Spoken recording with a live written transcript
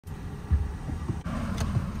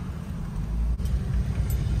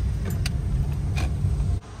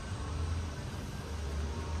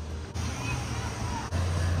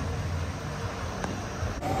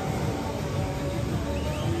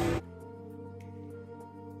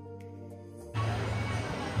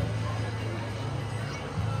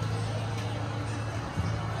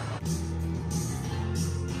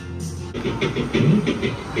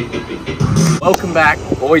Welcome back,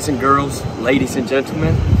 boys and girls, ladies and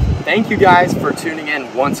gentlemen. Thank you guys for tuning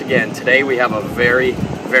in once again. Today we have a very,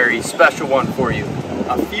 very special one for you.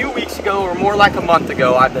 A few weeks ago, or more like a month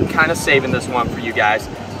ago, I've been kind of saving this one for you guys.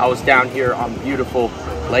 I was down here on beautiful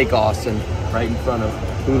Lake Austin, right in front of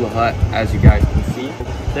Hula Hut, as you guys can see.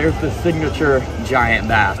 There's the signature giant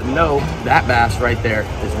bass. No, that bass right there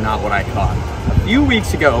is not what I caught. A few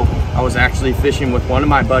weeks ago, I was actually fishing with one of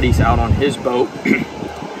my buddies out on his boat.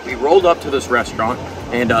 We rolled up to this restaurant,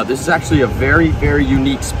 and this is actually a very, very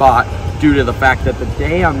unique spot due to the fact that the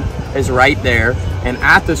dam is right there, and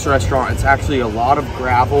at this restaurant it's actually a lot of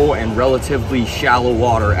gravel and relatively shallow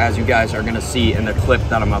water, as you guys are going to see in the clip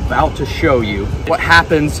that I'm about to show you. What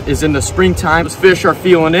happens is in the springtime, those fish are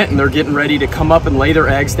feeling it and they're getting ready to come up and lay their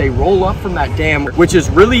eggs. They roll up from that dam, which is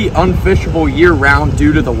really unfishable year-round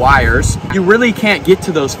due to the wires. You really can't get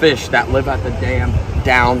to those fish that live at the dam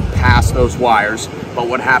down past those wires. But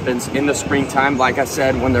what happens in the springtime, like I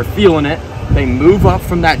said, when they're feeling it, they move up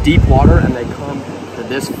from that deep water and they come to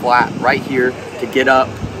this flat right here to get up,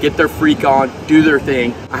 get their freak on, do their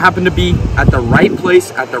thing. I happen to be at the right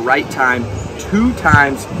place at the right time 2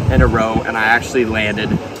 times in a row, and I actually landed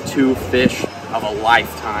 2 fish of a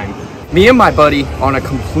lifetime. Me and my buddy, on a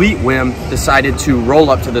complete whim, decided to roll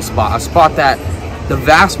up to this spot, a spot that the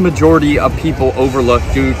vast majority of people overlook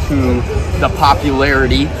due to the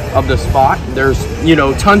popularity of the spot. There's, you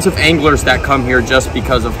know, tons of anglers that come here just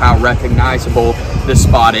because of how recognizable this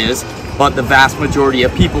spot is, but the vast majority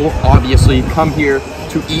of people obviously come here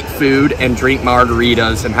to eat food and drink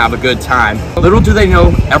margaritas and have a good time. Little do they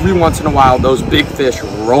know, every once in a while those big fish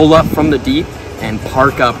roll up from the deep and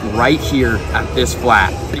park up right here at this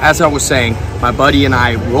flat. As I was saying, my buddy and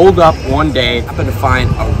I rolled up one day, happened to find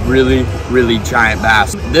a really, really giant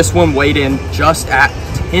bass. This one weighed in just at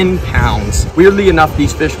 10 pounds. Weirdly enough,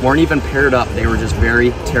 these fish weren't even paired up. They were just very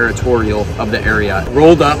territorial of the area.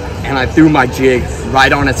 Rolled up and I threw my jig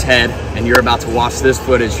right on its head, and you're about to watch this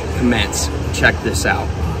footage commence. Check this out.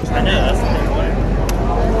 I know, that's the big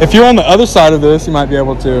one. If you're on the other side of this, you might be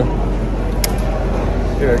able to.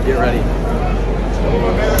 Here, get ready.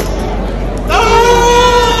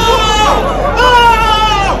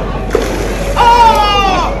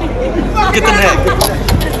 Get the net.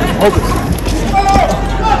 Hold it.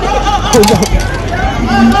 Oh, no.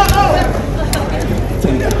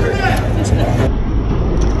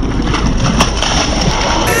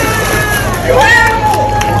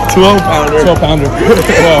 12 pounder. 12 pounder. 12.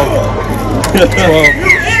 12.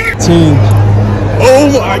 18. Oh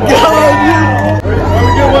my God! Let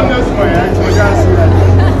me get one this way, actually. I gotta see that.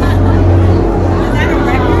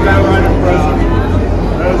 That right in front.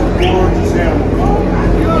 That was a gorgeous animal.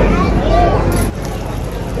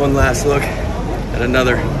 One last look at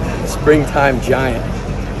another springtime giant.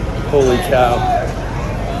 Holy cow.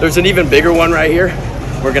 There's an even bigger one right here.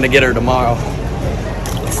 We're gonna get her tomorrow.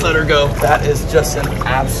 Let's let her go. That is just an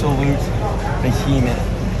absolute behemoth.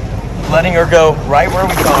 Letting her go right where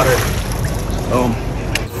we caught her. Boom.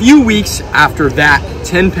 A few weeks after that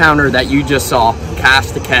 10 pounder that you just saw,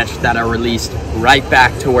 cast to catch, that I released right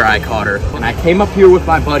back to where I caught her. And I came up here with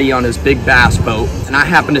my buddy on his big bass boat, and I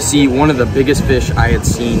happened to see one of the biggest fish I had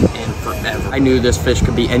seen in forever. I knew this fish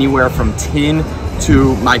could be anywhere from 10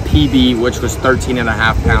 to my PB, which was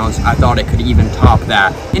 13.5 pounds. I thought it could even top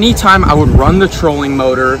that. Anytime I would run the trolling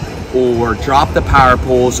motor or drop the power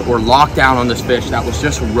poles or lock down on this fish that was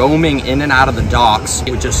just roaming in and out of the docks,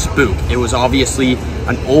 it would just spook. It was obviously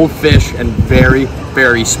an old fish and very,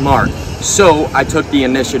 very smart. So I took the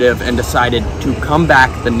initiative and decided to come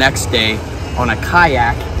back the next day on a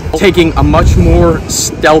kayak, taking a much more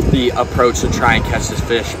stealthy approach to try and catch this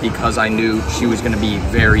fish because I knew she was going to be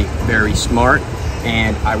very, very smart.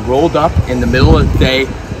 And I rolled up in the middle of the day,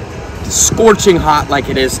 scorching hot like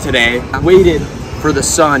it is today. I waited for the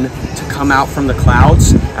sun to come out from the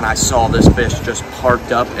clouds, and I saw this fish just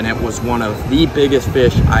parked up, and it was one of the biggest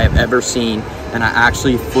fish I have ever seen. And I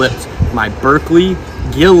actually flipped my Berkley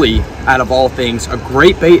gilly out of all things, a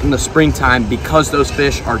great bait in the springtime because those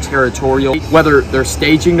fish are territorial. Whether they're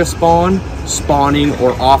staging to spawn, spawning,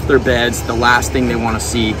 or off their beds, the last thing they want to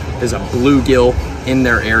see is a bluegill in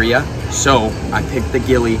their area. So I picked the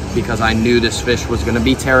gilly because I knew this fish was going to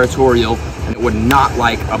be territorial and it would not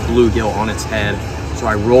like a bluegill on its head. So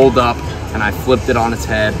I rolled up and I flipped it on its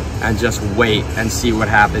head and just wait and see what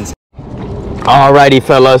happens. Alrighty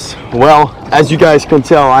fellas, well, as you guys can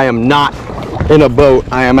tell, I am not in a boat.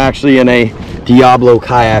 I am actually in a Diablo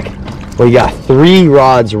kayak. We got 3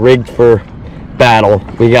 rods rigged for battle.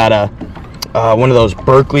 We got a one of those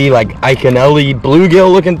Berkeley like Iconelli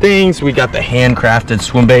bluegill looking things. We got the handcrafted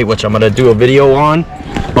swim bait, which I'm gonna do a video on,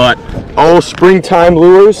 but all springtime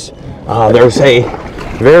lures. There's a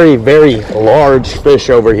very, very large fish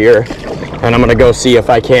over here, and I'm gonna go see if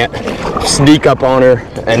I can't sneak up on her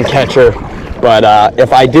and catch her. But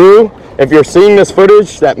if I do, if you're seeing this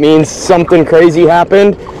footage, that means something crazy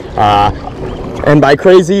happened. And by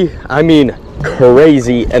crazy, I mean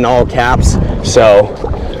crazy in all caps. So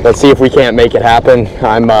let's see if we can't make it happen.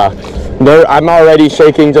 I'm already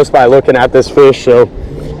shaking just by looking at this fish, so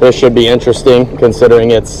this should be interesting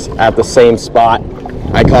considering it's at the same spot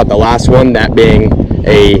I caught the last one, that being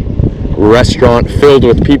a restaurant filled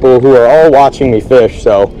with people who are all watching me fish.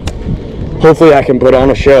 So hopefully I can put on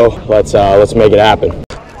a show. Let's make it happen.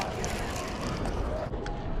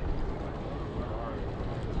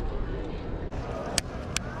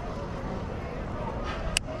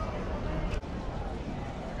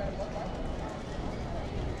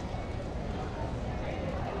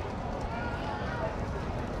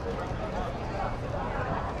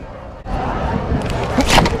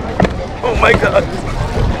 Oh my God.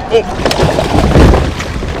 Oh.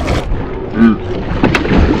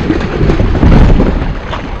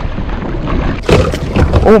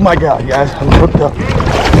 Oh my God, guys, I'm hooked up.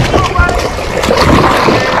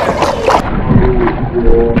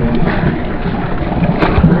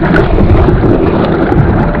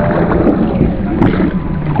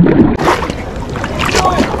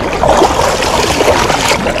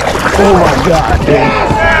 Oh my God, dude.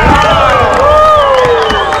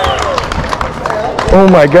 Oh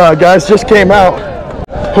my God, guys, just came out.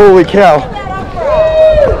 Holy cow.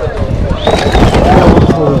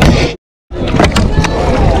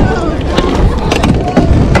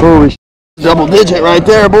 Holy sh**, double digit right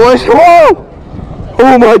there, boys. Whoa!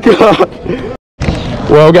 Oh my God.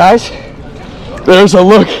 Well, guys, there's a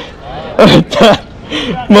look at that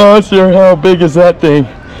monster. How big is that thing?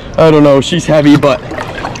 I don't know, she's heavy, but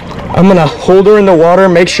I'm gonna hold her in the water,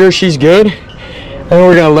 make sure she's good. And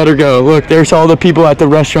we're gonna let her go. Look, there's all the people at the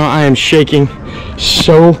restaurant. I am shaking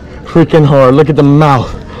so freaking hard. Look at the mouth.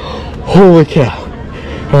 Holy cow.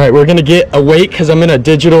 All right, we're gonna get a weight because I'm in a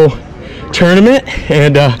digital tournament,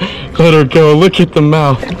 and let her go. Look at the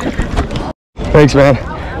mouth. Thanks, man.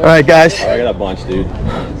 All right, guys. I got a bunch, dude.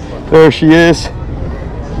 There she is.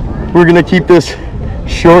 We're gonna keep this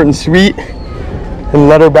short and sweet and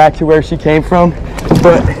let her back to where she came from.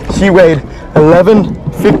 But she weighed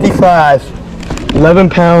 1155. 11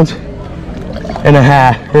 pounds and a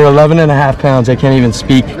half, or 11 and a half pounds. I can't even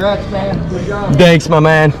speak. Congrats, man. Good job. Thanks, my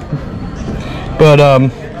man. But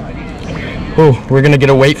we're gonna get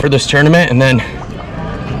a weight for this tournament and then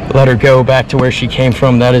let her go back to where she came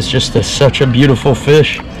from. That is just such a beautiful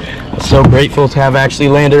fish. I'm so grateful to have actually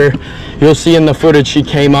landed her. You'll see in the footage she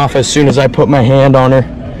came off as soon as I put my hand on her.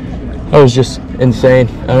 That was just insane.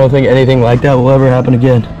 I don't think anything like that will ever happen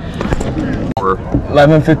again.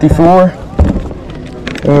 1154.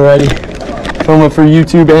 Alrighty, filming for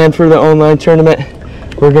YouTube and for the online tournament.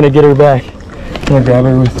 We're gonna get her back. I'm gonna grab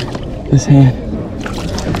her with this hand.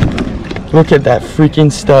 Look at that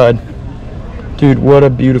freaking stud. Dude, what a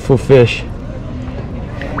beautiful fish.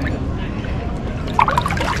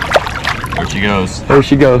 There she goes. There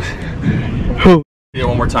she goes. Yeah,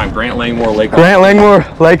 one more time. Grant Langmore, Lake Grant Langmore,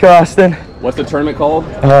 Lake Austin. What's the tournament called?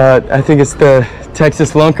 I think it's the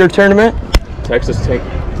Texas Lunker Tournament. Texas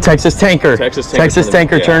Tanker yeah.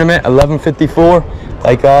 Tournament, 1154,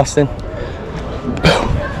 Lake Austin.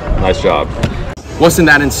 Nice job. Wasn't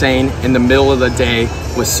that insane? In the middle of the day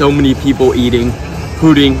with so many people eating,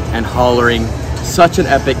 hooting and hollering. Such an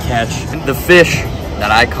epic catch. The fish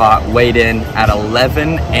that I caught weighed in at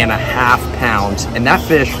 11 and a half pounds, and that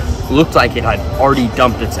fish looked like it had already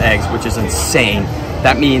dumped its eggs, which is insane.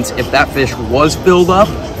 That means if that fish was filled up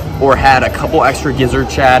or had a couple extra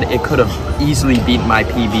gizzard shad, it could have easily beaten my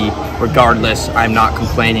PB. Regardless, I'm not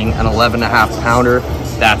complaining. An 11 and a half pounder,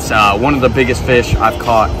 that's one of the biggest fish I've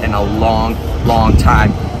caught in a long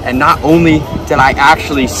time. And not only did I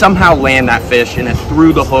actually somehow land that fish and it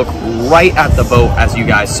threw the hook right at the boat, as you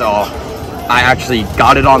guys saw, I actually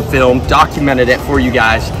got it on film, documented it for you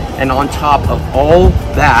guys, and on top of all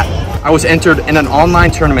that, I was entered in an online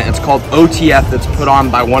tournament. It's called OTF. It's put on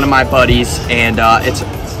by one of my buddies, and it's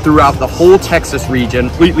throughout the whole Texas region,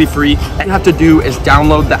 completely free. All you have to do is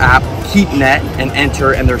download the app, KeepNet, and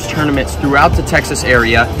enter, and there's tournaments throughout the Texas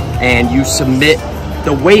area, and you submit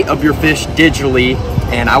the weight of your fish digitally,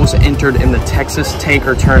 and I was entered in the Texas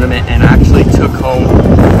Tanker Tournament and actually took home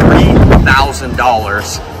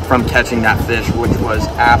 $3,000 from catching that fish, which was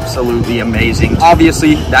absolutely amazing.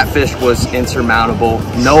 Obviously, that fish was insurmountable.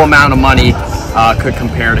 No amount of money could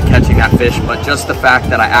compare to catching that fish, but just the fact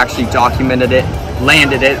that I actually documented it,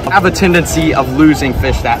 landed it. I have a tendency of losing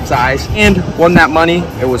fish that size and won that money.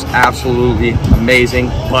 It was absolutely amazing,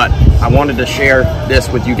 but I wanted to share this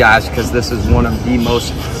with you guys because this is one of the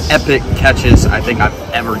most epic catches I think I've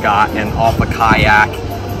ever gotten off a kayak,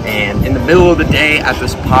 and in the middle of the day at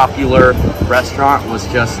this popular restaurant was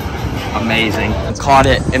just amazing. Caught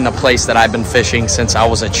it in the place that I've been fishing since I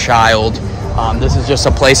was a child. This is just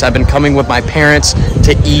a place I've been coming with my parents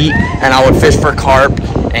to eat, and I would fish for carp,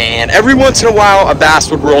 and every once in a while a bass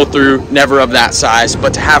would roll through, never of that size,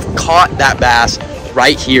 but to have caught that bass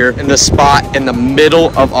right here in the spot in the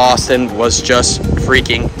middle of Austin was just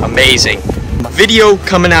freaking amazing. A video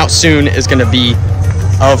coming out soon is going to be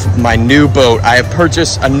of my new boat. I have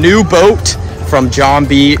purchased a new boat from John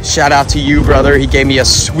B. Shout out to you, brother. He gave me a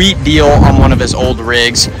sweet deal on one of his old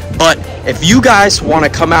rigs. But if you guys want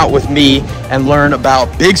to come out with me and learn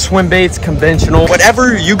about big swim baits, conventional,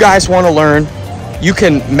 whatever you guys want to learn, you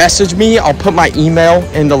can message me. I'll put my email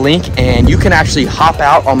in the link, and you can actually hop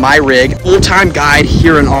out on my rig, full-time guide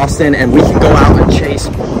here in Austin, and we can go out and chase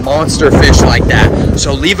monster fish like that.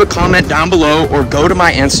 So leave a comment down below or go to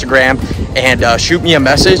my Instagram and shoot me a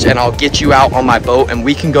message, and I'll get you out on my boat and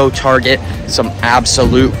we can go target some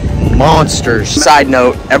absolute monsters. Side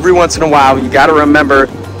note, every once in a while you got to remember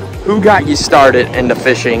who got you started into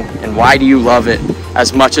fishing and why do you love it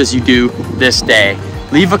as much as you do this day.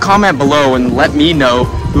 Leave a comment below and let me know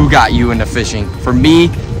who got you into fishing. For me,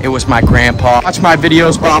 it was my grandpa. Watch my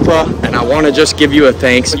videos, Papa, and I want to just give you a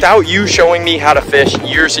thanks. Without you showing me how to fish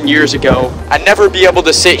years and years ago, I'd never be able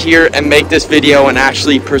to sit here and make this video and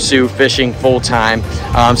actually pursue fishing full time.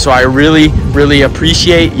 So I really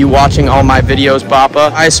appreciate you watching all my videos, Papa.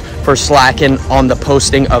 Guys, for slacking on the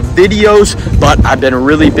posting of videos, but I've been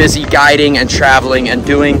really busy guiding and traveling and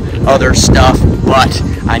doing other stuff, but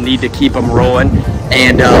I need to keep them rolling.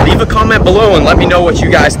 And leave a comment below and let me know what you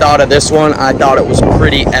guys thought of this one. I thought it was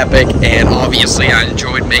pretty epic, and obviously I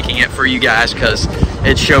enjoyed making it for you guys because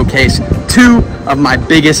it showcased 2 of my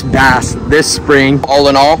biggest bass this spring. All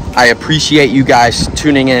in all, I appreciate you guys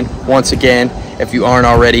tuning in once again. If you aren't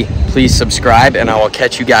already, please subscribe, and I will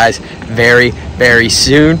catch you guys very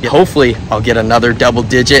soon. Hopefully I'll get another double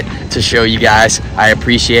digit to show you guys. I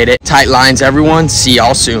appreciate it. Tight lines, everyone. See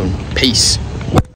y'all soon. Peace.